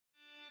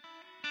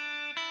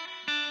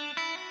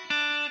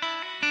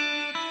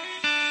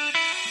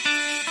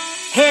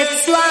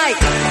It's like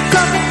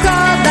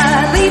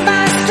Coca-Cola,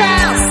 Levi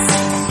Strauss,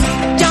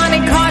 Johnny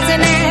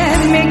Carson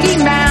and Mickey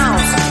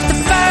Mouse. The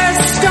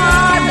first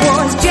star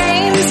was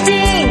James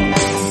Dean.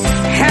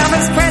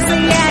 Elvis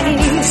Presley, yeah,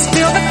 he's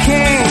still the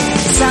king.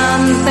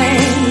 Some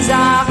things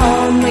are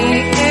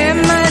only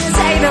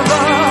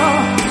imitatable.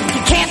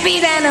 You can't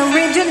beat an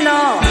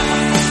original.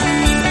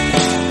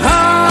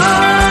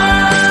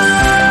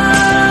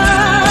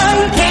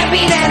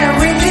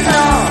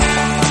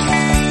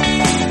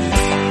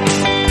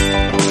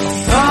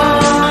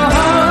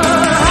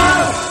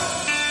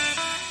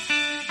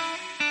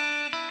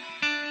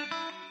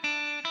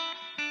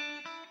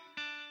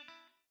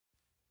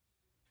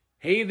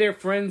 Hey there,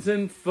 friends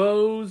and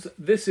foes.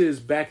 This is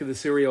Back of the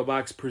Cereal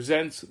Box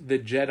presents the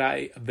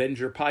Jedi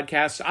Avenger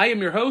podcast. I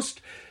am your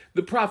host,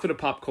 the prophet of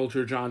pop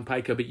culture, John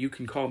Pica, but you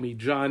can call me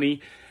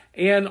Johnny.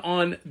 And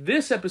on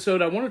this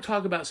episode, I want to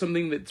talk about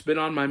something that's been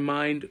on my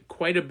mind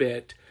quite a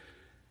bit.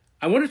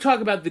 I want to talk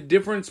about the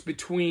difference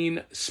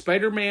between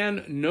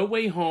Spider-Man No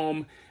Way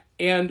Home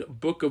and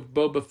Book of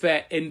Boba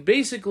Fett, and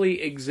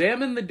basically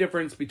examine the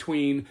difference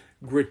between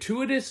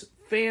gratuitous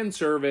fan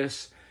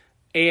service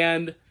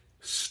and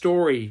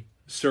story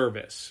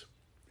service.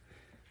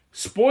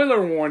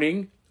 Spoiler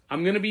warning,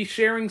 I'm going to be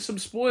sharing some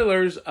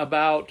spoilers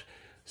about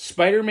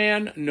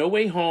Spider-Man No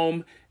Way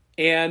Home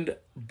and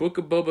Book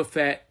of Boba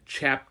Fett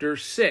Chapter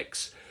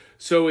 6.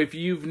 So if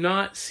you've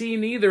not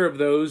seen either of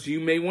those, you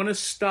may want to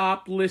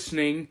stop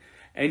listening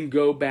and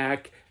go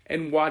back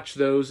and watch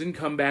those and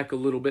come back a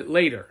little bit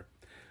later.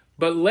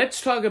 But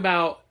let's talk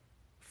about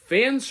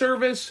fan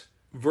service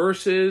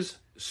versus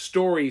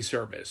story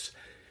service.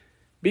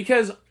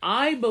 Because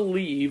I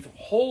believe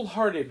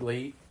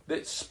wholeheartedly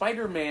that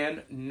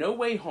Spider-Man No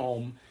Way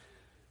Home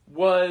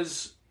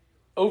was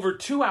over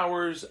 2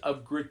 hours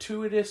of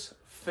gratuitous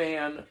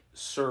fan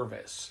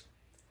service.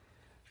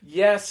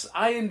 Yes,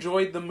 I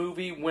enjoyed the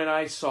movie when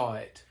I saw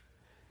it.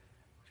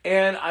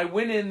 And I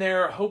went in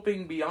there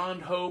hoping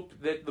beyond hope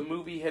that the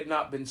movie had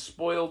not been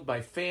spoiled by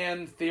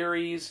fan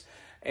theories.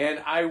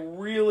 And I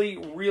really,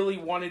 really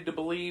wanted to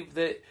believe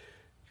that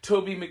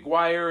Tobey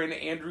Maguire and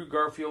Andrew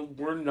Garfield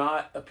were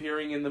not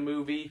appearing in the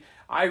movie.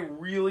 I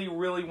really,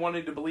 really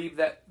wanted to believe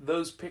that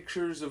those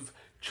pictures of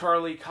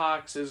Charlie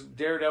Cox as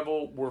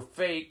Daredevil were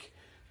fake.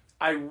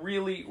 I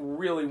really,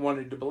 really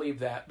wanted to believe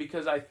that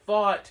because I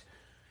thought,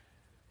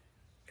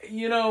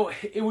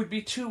 it would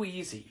be too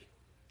easy.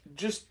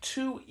 Just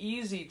too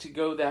easy to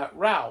go that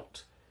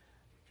route.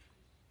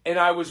 And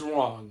I was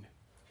wrong.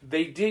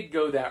 They did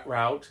go that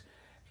route.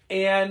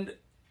 And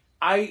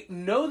I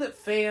know that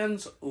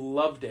fans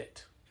loved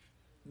it.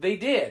 They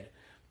did.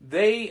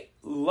 They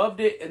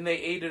loved it and they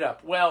ate it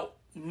up. Well,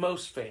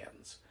 most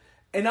fans.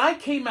 And I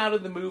came out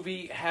of the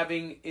movie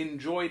having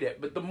enjoyed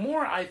it. But the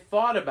more I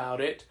thought about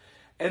it,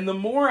 and the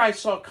more I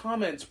saw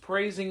comments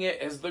praising it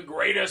as the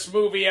greatest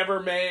movie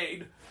ever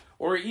made,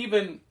 or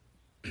even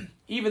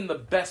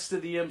the best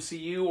of the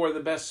MCU or the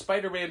best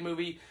Spider-Man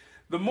movie,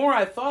 the more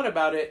I thought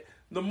about it,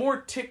 the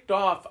more ticked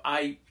off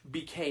I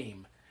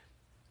became.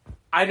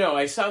 I know,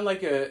 I sound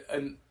like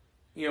an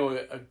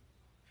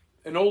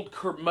old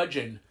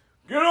curmudgeon.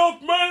 Get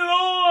off my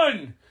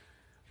lawn!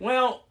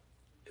 Well,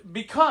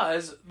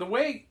 because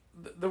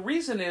the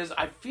reason is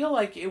I feel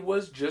like it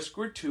was just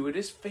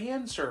gratuitous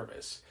fan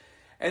service.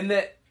 And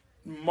that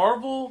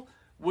Marvel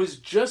was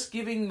just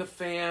giving the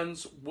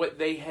fans what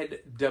they had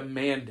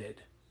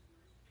demanded.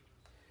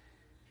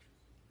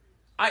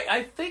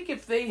 I think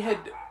if they had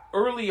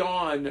early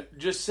on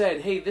just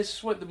said, hey, this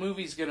is what the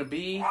movie's going to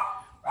be,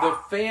 the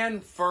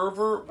fan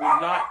fervor would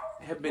not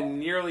have been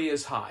nearly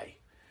as high.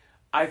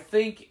 I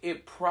think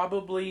it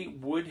probably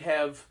would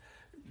have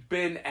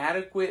been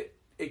adequate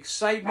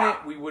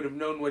excitement. We would have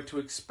known what to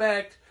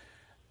expect.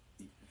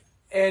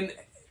 And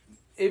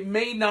it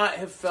may not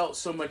have felt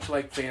so much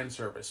like fan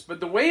service. But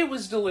the way it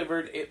was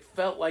delivered, it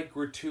felt like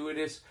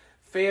gratuitous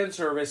fan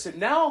service. And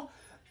now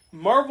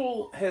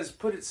Marvel has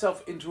put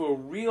itself into a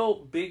real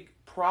big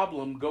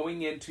problem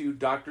going into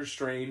Doctor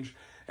Strange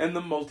and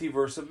the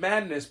Multiverse of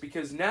Madness.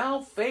 Because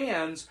now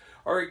fans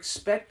are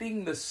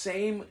expecting the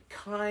same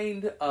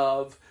kind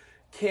of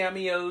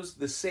cameos,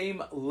 the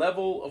same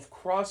level of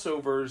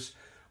crossovers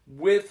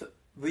with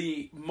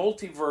the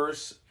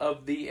multiverse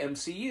of the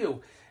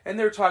MCU. And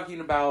they're talking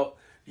about,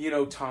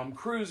 Tom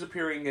Cruise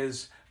appearing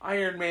as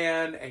Iron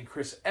Man and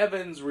Chris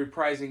Evans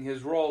reprising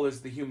his role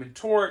as the Human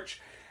Torch.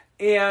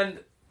 And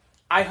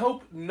I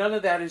hope none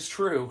of that is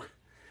true.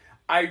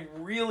 I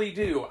really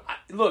do.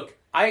 Look,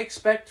 I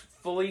expect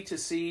fully to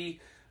see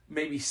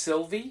maybe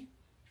Sylvie.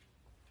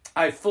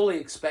 I fully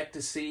expect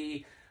to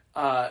see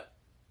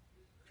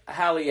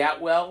Hallie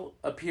Atwell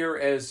appear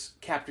as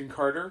Captain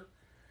Carter.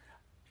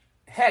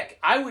 Heck,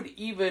 I would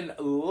even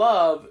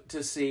love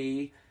to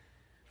see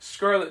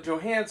Scarlett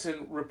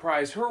Johansson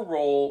reprise her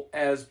role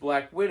as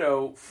Black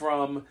Widow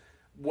from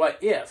What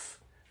If.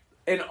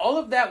 And all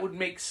of that would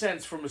make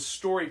sense from a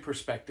story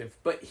perspective.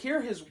 But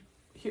here's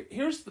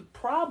the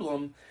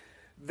problem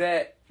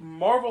that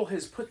Marvel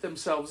has put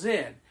themselves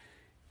in.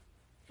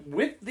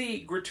 With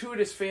the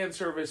gratuitous fan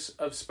service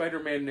of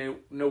Spider-Man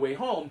No Way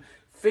Home,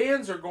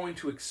 fans are going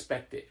to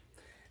expect it.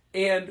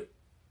 And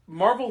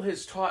Marvel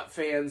has taught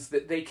fans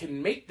that they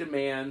can make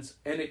demands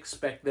and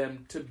expect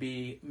them to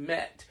be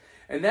met.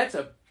 And that's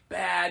a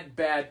bad,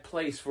 bad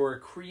place for a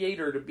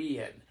creator to be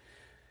in.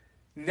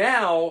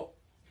 Now,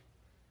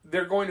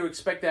 they're going to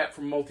expect that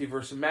from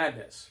Multiverse of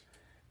Madness.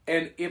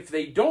 And if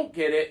they don't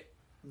get it,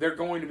 they're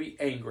going to be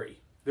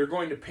angry. They're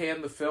going to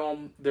pan the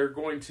film. They're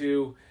going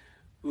to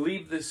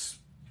leave this,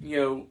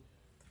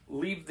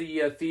 leave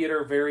the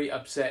theater very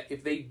upset.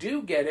 If they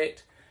do get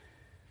it,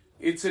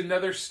 it's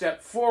another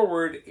step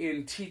forward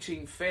in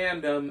teaching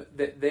fandom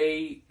that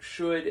they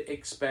should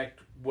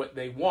expect what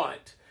they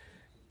want.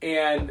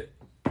 And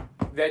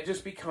that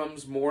just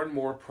becomes more and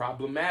more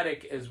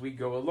problematic as we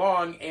go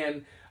along.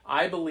 And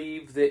I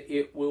believe that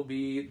it will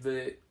be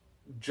the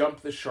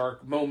jump the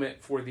shark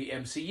moment for the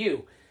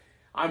MCU.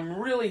 I'm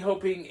really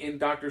hoping in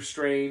Doctor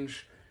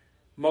Strange,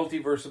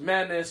 Multiverse of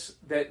Madness,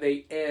 that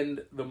they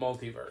end the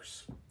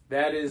multiverse.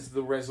 That is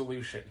the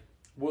resolution.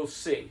 We'll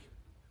see.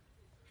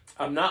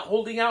 I'm not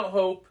holding out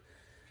hope.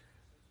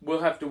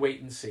 We'll have to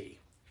wait and see.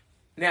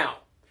 Now,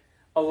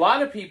 a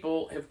lot of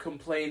people have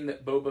complained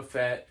that Boba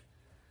Fett,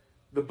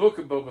 the Book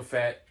of Boba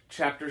Fett,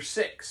 Chapter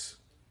 6,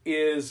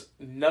 is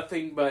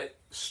nothing but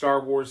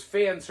Star Wars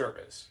fan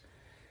service.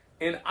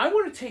 And I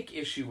want to take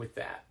issue with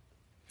that.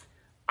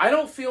 I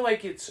don't feel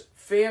like it's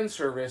fan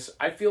service.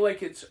 I feel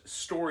like it's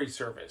story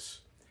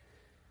service.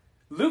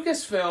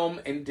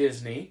 Lucasfilm and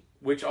Disney,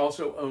 which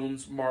also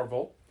owns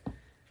Marvel,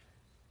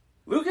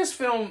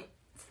 Lucasfilm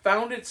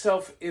found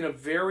itself in a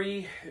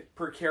very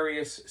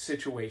precarious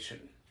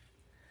situation.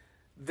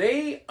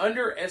 They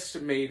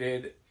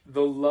underestimated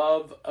the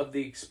love of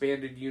the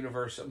expanded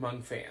universe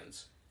among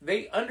fans.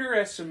 They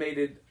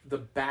underestimated the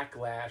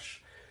backlash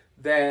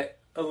that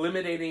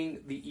eliminating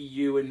the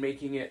EU and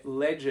making it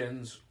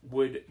Legends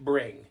would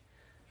bring.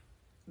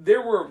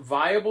 There were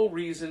viable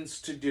reasons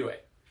to do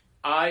it.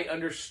 I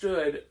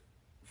understood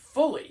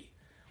fully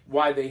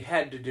why they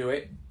had to do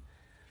it.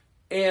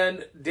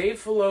 And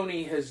Dave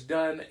Filoni has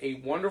done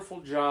a wonderful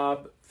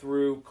job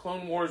through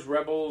Clone Wars,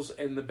 Rebels,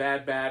 and The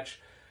Bad Batch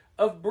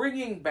of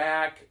bringing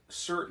back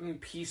certain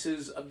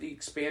pieces of the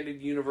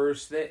expanded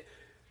universe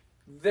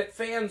that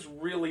fans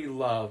really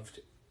loved.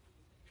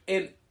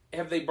 And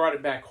have they brought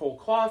it back whole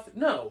cloth?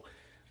 No.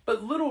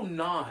 But little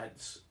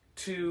nods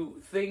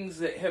to things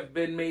that have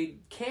been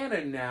made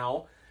canon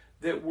now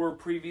that were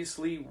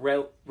previously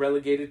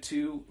relegated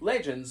to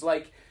Legends.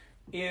 Like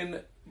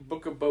in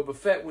Book of Boba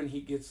Fett when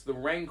he gets the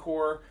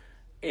Rancor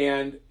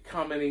and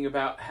commenting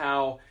about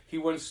how he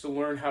wants to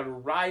learn how to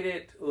ride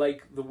it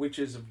like the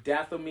witches of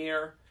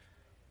Dathomir.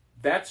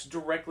 That's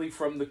directly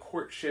from the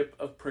courtship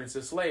of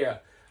Princess Leia,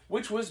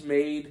 which was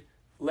made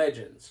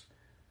Legends.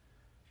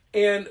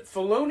 And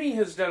Filoni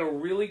has done a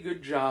really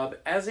good job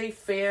as a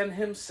fan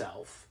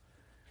himself,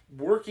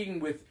 working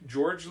with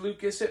George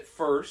Lucas at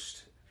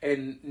first,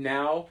 and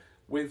now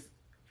with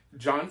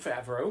Jon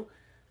Favreau,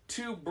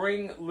 to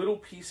bring little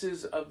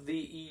pieces of the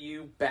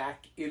EU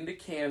back into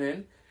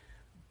canon,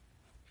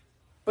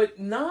 but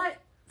not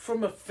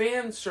from a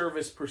fan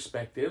service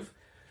perspective,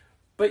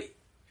 but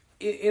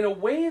in a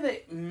way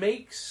that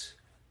makes,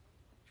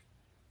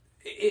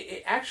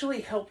 it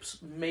actually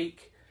helps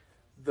make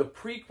the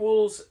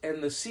prequels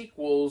and the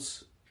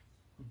sequels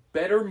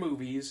better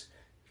movies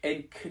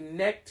and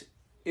connect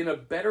in a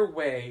better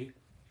way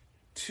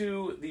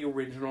to the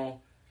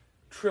original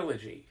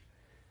trilogy.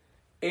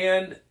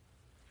 And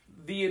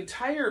the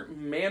entire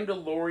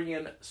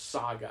Mandalorian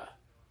saga,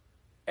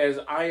 as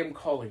I am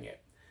calling it.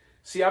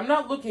 See, I'm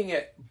not looking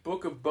at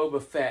Book of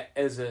Boba Fett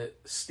as a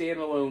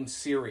standalone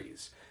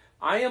series.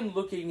 I am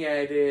looking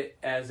at it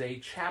as a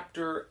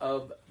chapter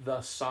of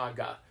the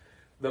saga,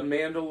 the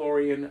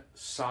Mandalorian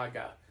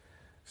saga.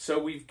 So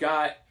we've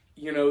got,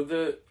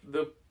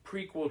 the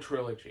prequel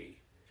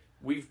trilogy.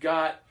 We've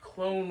got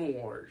Clone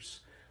Wars.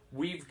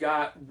 We've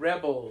got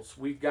Rebels.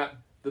 We've got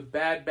The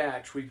Bad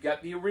Batch. We've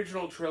got the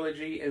original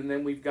trilogy, and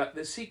then we've got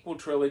the sequel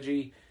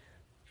trilogy.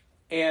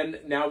 And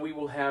now we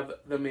will have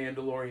the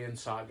Mandalorian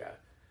saga.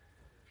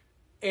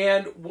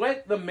 And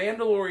what the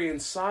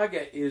Mandalorian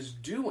saga is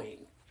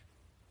doing,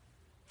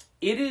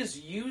 it is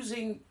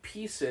using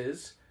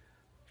pieces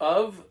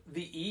of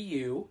the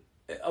EU,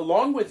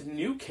 along with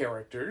new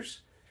characters,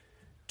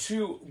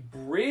 to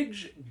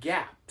bridge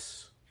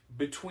gaps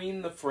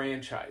between the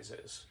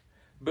franchises,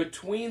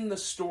 between the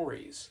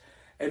stories.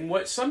 And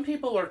what some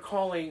people are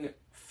calling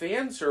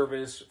fan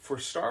service for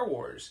Star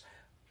Wars,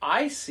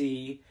 I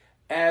see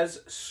as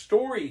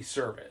story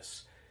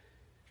service.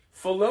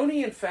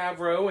 Filoni and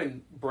Favreau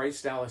and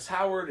Bryce Dallas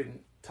Howard and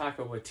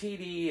Taika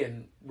Waititi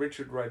and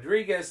Richard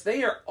Rodriguez,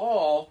 they are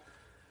all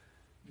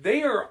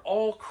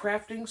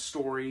crafting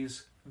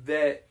stories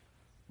that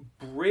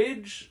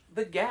bridge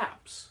the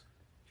gaps.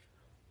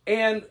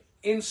 And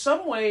in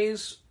some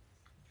ways,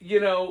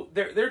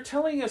 they're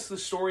telling us the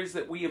stories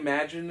that we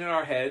imagine in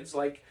our heads,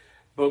 like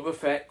Boba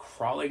Fett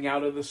crawling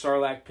out of the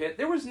Sarlacc pit.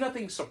 There was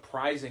nothing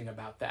surprising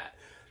about that.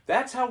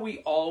 That's how we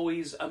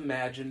always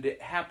imagined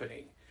it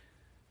happening.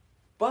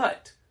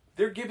 But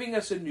they're giving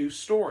us a new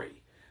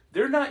story.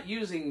 They're not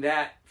using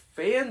that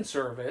fan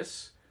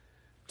service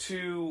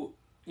to,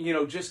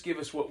 just give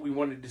us what we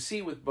wanted to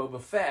see with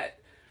Boba Fett.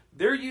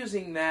 They're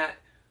using that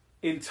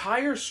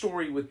entire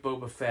story with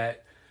Boba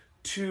Fett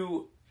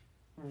to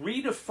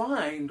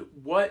redefine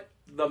what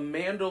the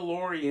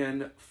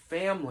Mandalorian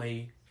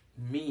family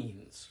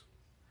means.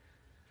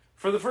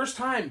 For the first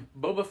time,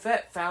 Boba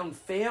Fett found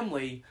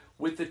family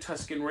with the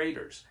Tusken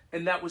Raiders,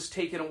 and that was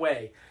taken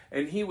away.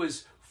 And he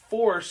was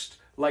forced,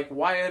 like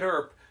Wyatt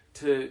Earp,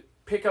 to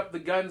pick up the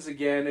guns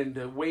again and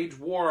to wage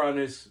war on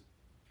his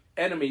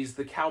enemies,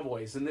 the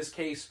cowboys, in this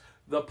case,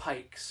 the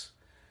Pikes.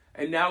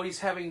 And now he's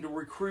having to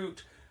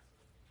recruit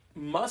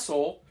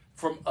muscle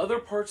from other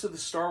parts of the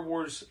Star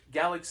Wars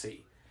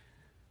galaxy.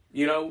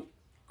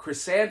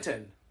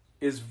 Chrysanthemum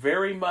is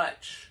very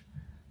much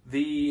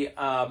the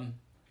why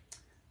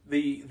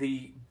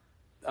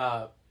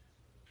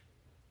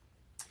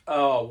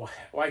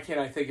can't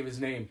I think of his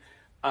name?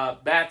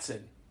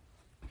 Batson.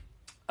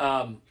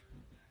 Bat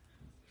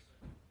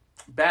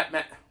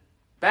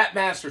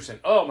Masterson.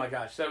 Oh my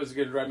gosh, that was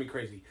going to drive me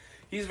crazy.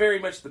 He's very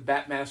much the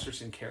Bat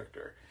Masterson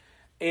character.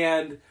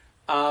 And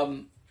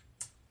Din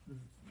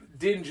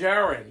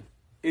Djarin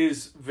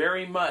is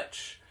very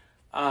much,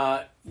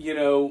 the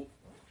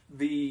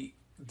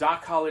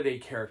Doc Holliday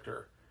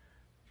character.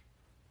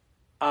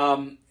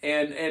 So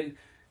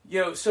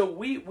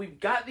we've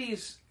got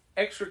these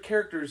extra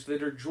characters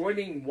that are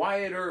joining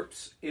Wyatt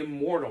Earp's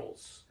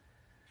Immortals.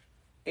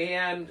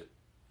 And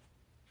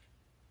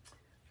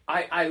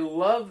I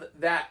love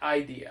that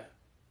idea.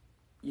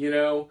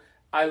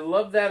 I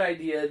love that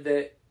idea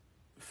that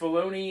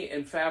Filoni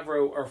and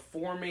Favreau are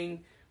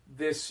forming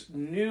this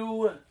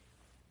new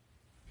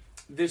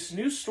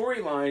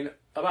storyline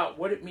about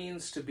what it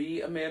means to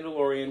be a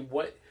Mandalorian,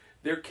 what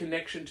their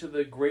connection to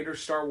the greater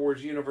Star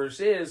Wars universe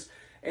is.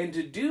 And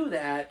to do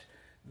that,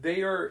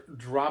 they are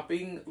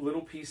dropping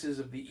little pieces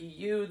of the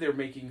EU. They're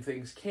making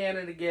things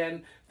canon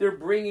again. They're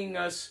bringing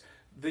us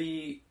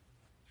the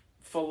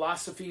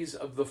philosophies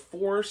of the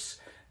Force.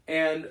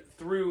 And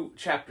through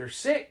Chapter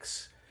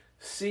 6,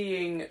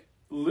 seeing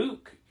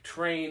Luke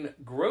train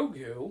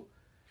Grogu,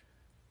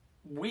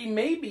 we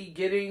may be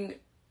getting,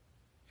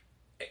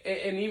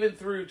 and even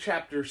through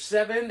Chapter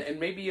 7 and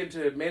maybe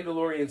into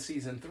Mandalorian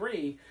Season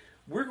 3,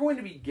 we're going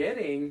to be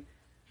getting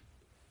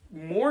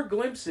more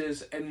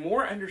glimpses and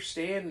more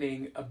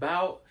understanding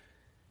about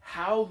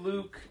how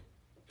Luke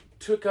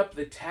took up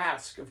the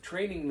task of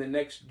training the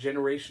next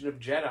generation of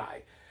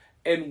Jedi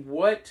and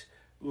what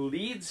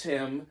leads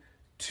him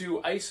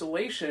to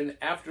isolation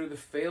after the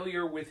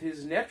failure with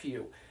his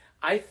nephew.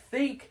 I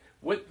think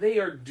what they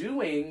are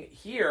doing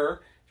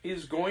here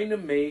is going to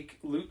make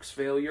Luke's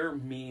failure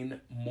mean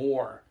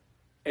more.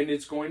 And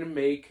it's going to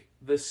make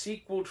the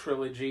sequel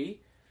trilogy,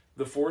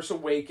 The Force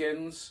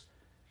Awakens,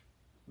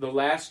 The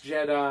Last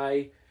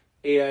Jedi,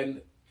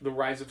 and The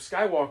Rise of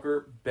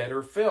Skywalker,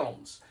 better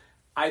films.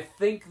 I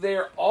think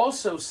they're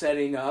also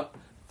setting up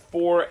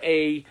for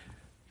an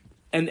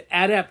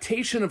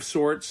adaptation of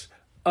sorts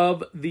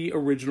of the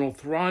original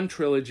Thrawn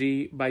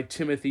trilogy by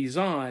Timothy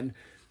Zahn.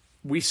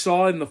 We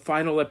saw in the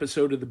final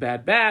episode of The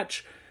Bad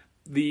Batch,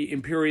 the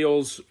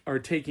Imperials are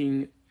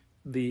taking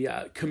the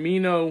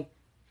Camino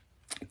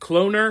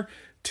cloner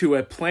to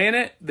a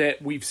planet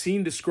that we've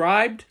seen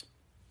described,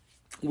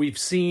 we've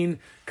seen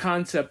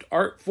concept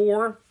art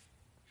for,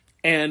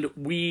 and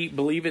we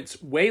believe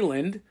it's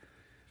Wayland,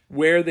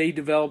 where they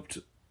developed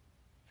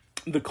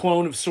the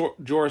clone of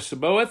Jorah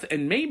Saboth,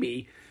 and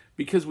maybe,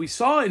 because we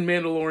saw in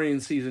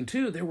Mandalorian Season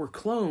 2, there were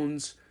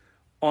clones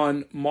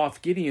on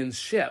Moff Gideon's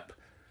ship.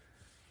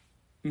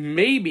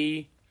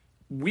 Maybe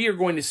we are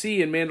going to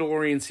see in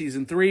Mandalorian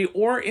Season 3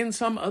 or in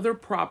some other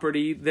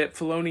property that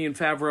Filoni and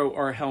Favreau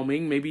are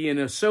helming, maybe in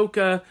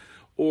Ahsoka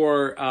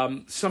or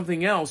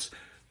something else,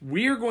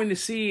 we are going to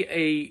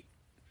see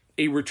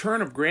a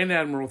return of Grand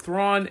Admiral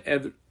Thrawn,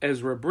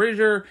 Ezra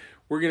Bridger.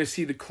 We're going to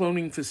see the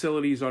cloning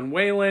facilities on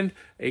Wayland,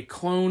 a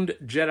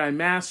cloned Jedi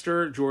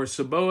Master, Jorah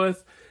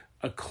Saboth,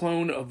 a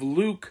clone of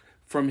Luke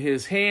from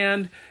his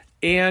hand,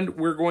 and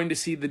we're going to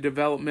see the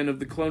development of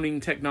the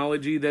cloning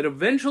technology that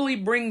eventually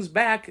brings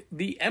back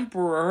the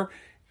Emperor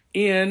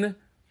in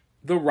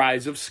The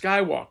Rise of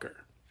Skywalker.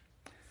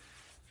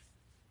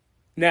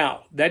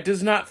 Now, that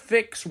does not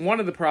fix one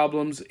of the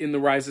problems in The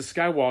Rise of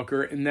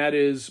Skywalker, and that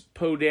is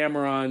Poe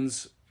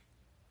Dameron's,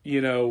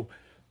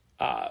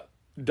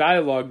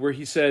 dialogue where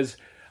he says,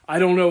 "I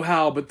don't know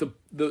how, but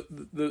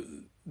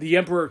the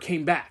Emperor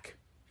came back."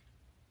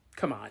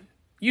 Come on,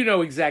 you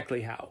know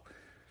exactly how.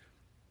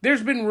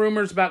 There's been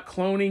rumors about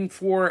cloning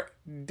for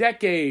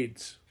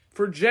decades,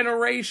 for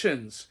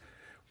generations.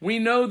 We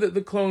know that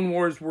the Clone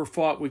Wars were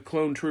fought with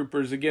clone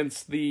troopers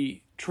against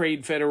the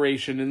Trade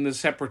Federation and the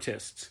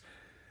Separatists.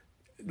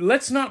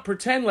 Let's not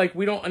pretend like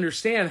we don't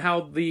understand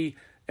how the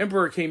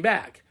Emperor came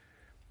back.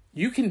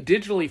 You can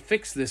digitally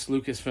fix this,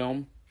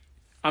 Lucasfilm.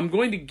 I'm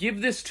going to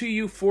give this to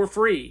you for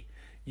free.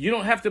 You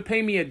don't have to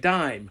pay me a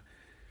dime.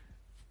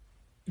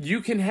 You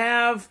can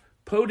have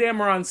Poe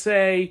Dameron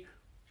say,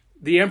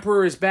 "The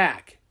Emperor is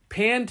back."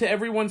 Pan to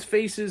everyone's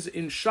faces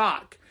in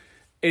shock.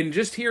 and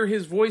just hear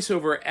his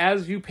voiceover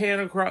as you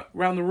pan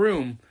around the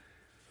room.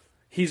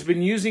 He's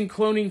been using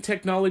cloning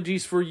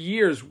technologies for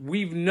years.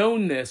 We've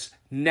known this.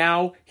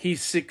 Now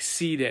he's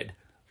succeeded.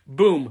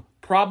 Boom.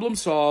 Problem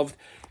solved.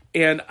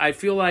 And I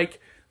feel like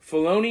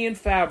Filoni and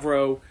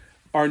Favreau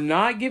are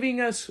not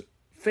giving us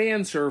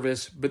fan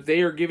service, but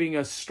they are giving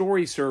us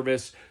story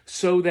service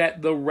so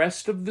that the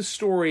rest of the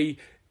story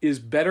is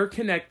better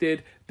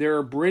connected. There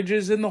are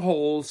bridges in the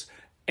holes,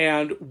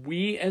 and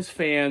we as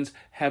fans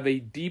have a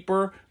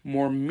deeper,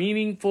 more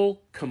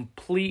meaningful,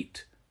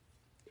 complete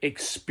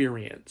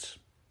experience.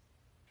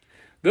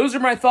 Those are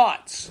my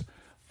thoughts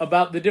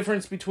about the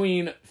difference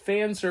between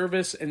fan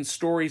service and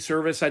story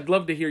service. I'd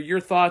love to hear your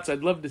thoughts.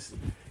 I'd love to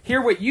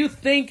hear what you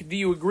think. Do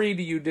you agree?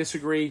 Do you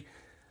disagree?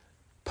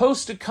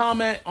 Post a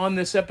comment on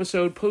this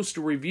episode. Post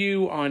a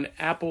review on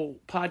Apple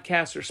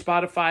Podcasts or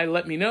Spotify.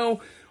 Let me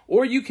know.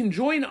 Or you can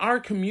join our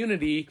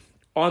community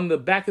on the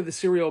Back of the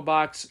Cereal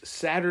Box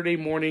Saturday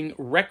morning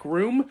rec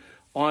room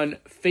on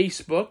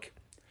Facebook.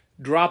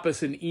 Drop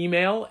us an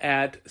email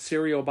at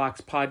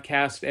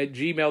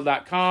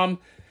cerealboxpodcast@gmail.com.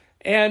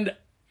 And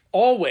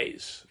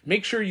always,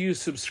 make sure you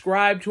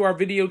subscribe to our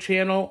video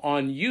channel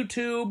on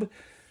YouTube,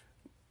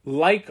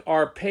 like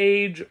our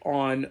page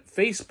on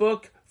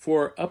Facebook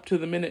for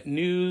up-to-the-minute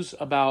news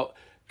about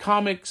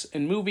comics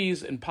and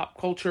movies and pop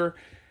culture.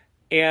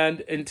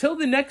 And until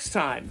the next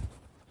time,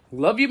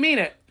 love you, mean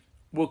it.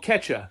 We'll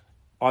catch you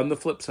on the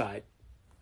flip side.